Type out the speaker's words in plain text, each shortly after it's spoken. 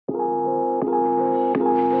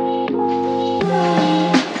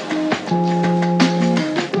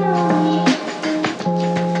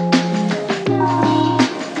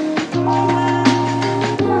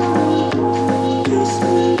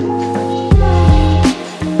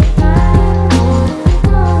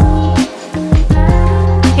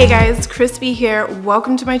Hey guys, Chrisspy here.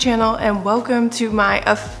 Welcome to my channel and welcome to my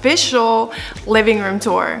official living room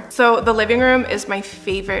tour. So the living room is my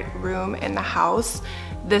favorite room in the house.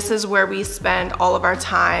 This is where we spend all of our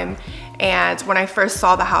time, and when I first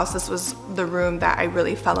saw the house, this was the room that I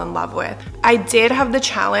really fell in love with. I did have the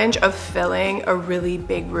challenge of filling a really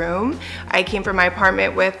big room. I came from my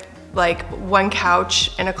apartment with like one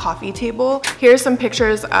couch and a coffee table. Here's some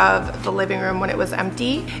pictures of the living room when it was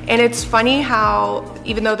empty. And it's funny how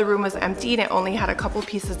even though the room was empty and it only had a couple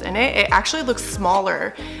pieces in it, it actually looks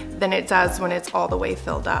smaller than it does when it's all the way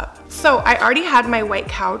filled up. So I already had my white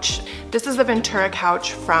couch. This is the Ventura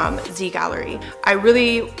couch from Z Gallery. I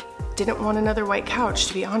really didn't want another white couch,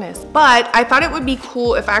 to be honest, but I thought it would be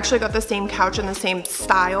cool if I actually got the same couch in the same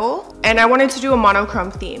style, and I wanted to do a monochrome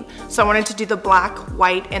theme. So I wanted to do the black,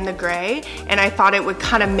 white, and the gray, and I thought it would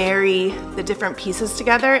kind of marry the different pieces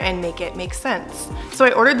together and make it make sense. So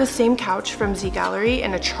I ordered the same couch from Z Gallery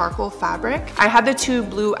in a charcoal fabric. I had the two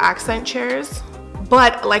blue accent chairs,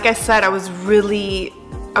 but like I said, I was really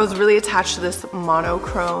attached to this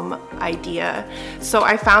monochrome idea. So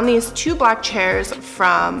I found these two black chairs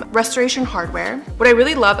from Restoration Hardware. What I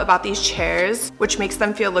really love about these chairs, which makes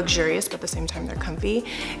them feel luxurious but at the same time they're comfy,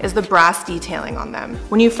 is the brass detailing on them.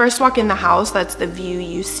 When you first walk in the house, that's the view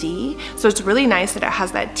you see. So it's really nice that it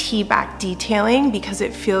has that T-back detailing because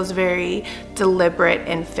it feels very deliberate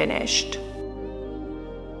and finished.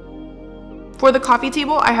 For the coffee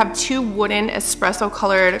table, I have two wooden espresso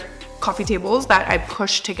colored coffee tables that I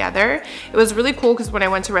pushed together. It was really cool because when I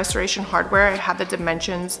went to Restoration Hardware, I had the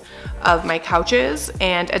dimensions of my couches,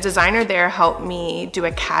 and a designer there helped me do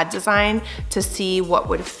a CAD design to see what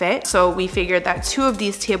would fit. So we figured that two of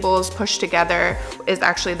these tables pushed together is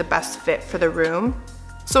actually the best fit for the room.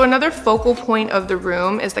 So another focal point of the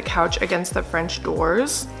room is the couch against the French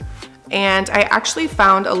doors. And I actually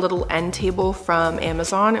found a little end table from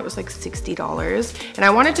Amazon. It was like $60. And I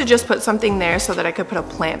wanted to just put something there so that I could put a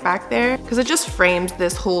plant back there because it just frames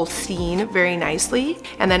this whole scene very nicely.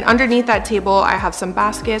 And then underneath that table, I have some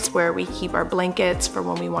baskets where we keep our blankets for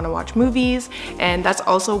when we want to watch movies. And that's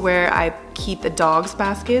also where I keep the dogs'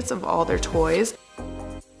 baskets of all their toys.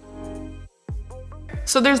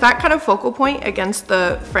 So there's that kind of focal point against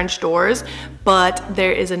the French doors, but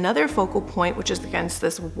there is another focal point which is against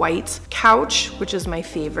this white couch, which is my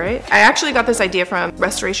favorite. I actually got this idea from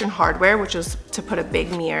Restoration Hardware, which is to put a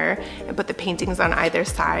big mirror and put the paintings on either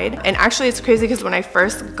side. And actually it's crazy because when I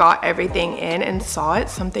first got everything in and saw it,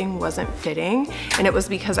 something wasn't fitting, and it was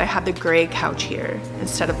because I had the gray couch here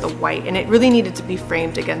instead of the white, and it really needed to be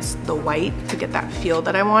framed against the white to get that feel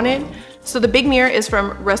that I wanted. So the big mirror is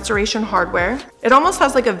from Restoration Hardware. It almost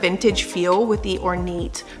has like a vintage feel with the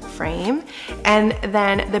ornate frame. And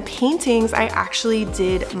then the paintings I actually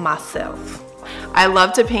did myself. I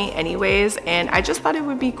love to paint anyways, and I just thought it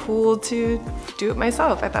would be cool to do it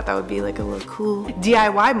myself. I thought that would be like a little cool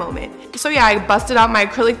DIY moment. So yeah, I busted out my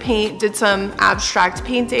acrylic paint, did some abstract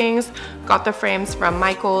paintings, got the frames from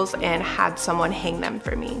Michael's, and had someone hang them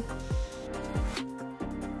for me.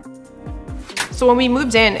 So when we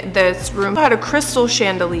moved in, this room had a crystal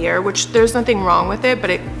chandelier, which there's nothing wrong with it, but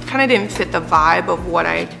it kind of didn't fit the vibe of what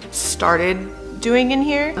I started doing in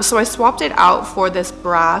here. So I swapped it out for this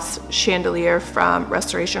brass chandelier from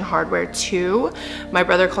Restoration Hardware 2. My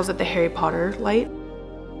brother calls it the Harry Potter light.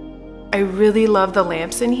 I really love the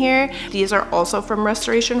lamps in here. These are also from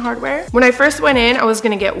Restoration Hardware. When I first went in, I was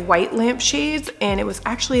gonna get white lampshades, and it was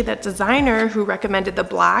actually that designer who recommended the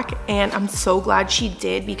black, and I'm so glad she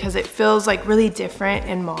did because it feels like really different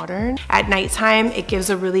and modern. At nighttime, it gives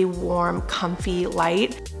a really warm, comfy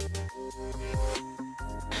light.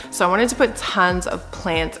 So I wanted to put tons of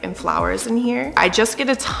plants and flowers in here. I just get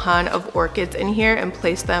a ton of orchids in here and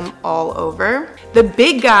place them all over. The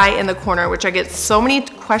big guy in the corner, which I get so many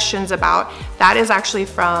questions about, that is actually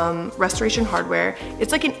from Restoration Hardware.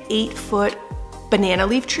 It's like an 8-foot banana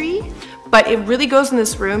leaf tree, but it really goes in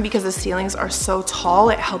this room because the ceilings are so tall,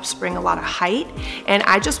 it helps bring a lot of height. And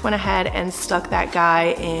I just went ahead and stuck that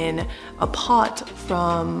guy in a pot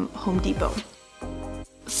from Home Depot.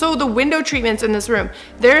 So the window treatments in this room,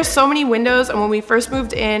 there are so many windows, and when we first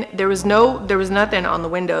moved in, there was nothing on the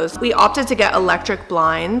windows. We opted to get electric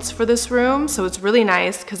blinds for this room, so it's really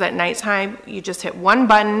nice because at nighttime you just hit one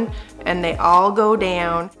button and they all go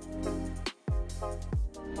down.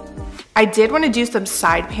 I did want to do some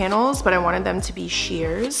side panels, but I wanted them to be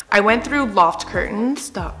sheers. I went through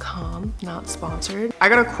loftcurtains.com, not sponsored. I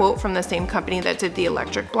got a quote from the same company that did the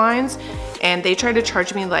electric blinds, and they tried to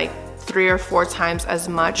charge me like 3 or 4 times as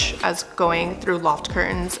much as going through Loft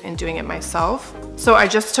Curtains and doing it myself. So I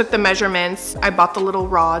just took the measurements. I bought the little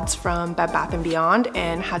rods from Bed Bath & Beyond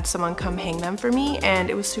and had someone come hang them for me, and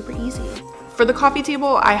it was super easy. For the coffee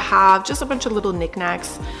table, I have just a bunch of little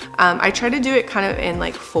knickknacks. I try to do it kind of in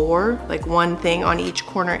like 4, like one thing on each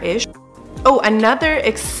corner-ish. Oh, another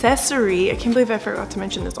accessory, I can't believe I forgot to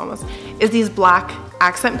mention this almost, is these black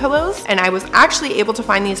accent pillows. And I was actually able to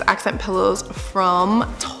find these accent pillows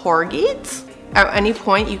from Target. At any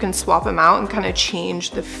point, you can swap them out and kind of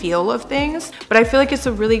change the feel of things. But I feel like it's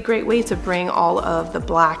a really great way to bring all of the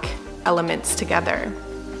black elements together.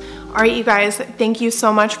 All right, you guys, thank you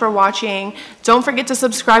so much for watching. Don't forget to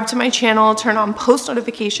subscribe to my channel, turn on post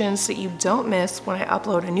notifications so you don't miss when I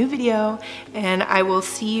upload a new video, and I will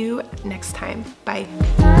see you next time. Bye.